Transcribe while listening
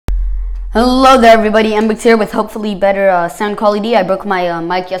Hello there everybody, mbrickz here with hopefully better sound quality. I broke my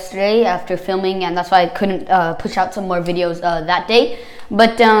mic yesterday after filming, and that's why I couldn't push out some more videos that day.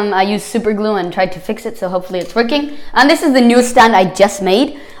 But I used super glue and tried to fix it, so hopefully it's working. And this is the newest stand I just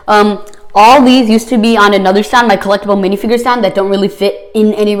made. All these used to be on another stand, my collectible minifigure stand, that don't really fit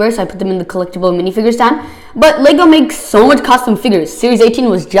in anywhere, so I put them in the collectible minifigure stand. But Lego makes so much costume figures. Series 18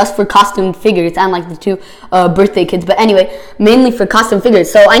 was just for costume figures and like the two birthday kids. But anyway, mainly for costume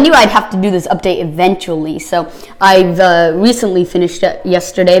figures. So I knew I'd have to do this update eventually. So I've recently finished it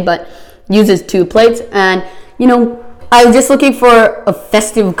yesterday, but uses 2 plates. And, you know, I was just looking for a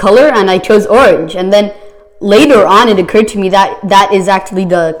festive color, and I chose orange. And then later on, it occurred to me that that is actually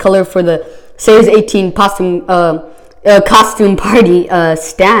the color for the Series 18 costume party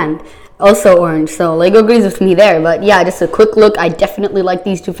stand. Also orange, so Lego agrees with me there. But yeah, just a quick look. I definitely like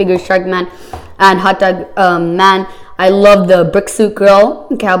these 2 figures, Shark Man and Hot Dog Man. I love the brick suit girl.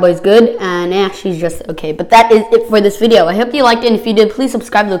 Cowboy's good, and yeah, she's just okay. But that is it for this video. I hope you liked it, and if you did, please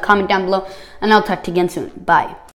subscribe, leave a comment down below, and I'll talk to you again soon. Bye.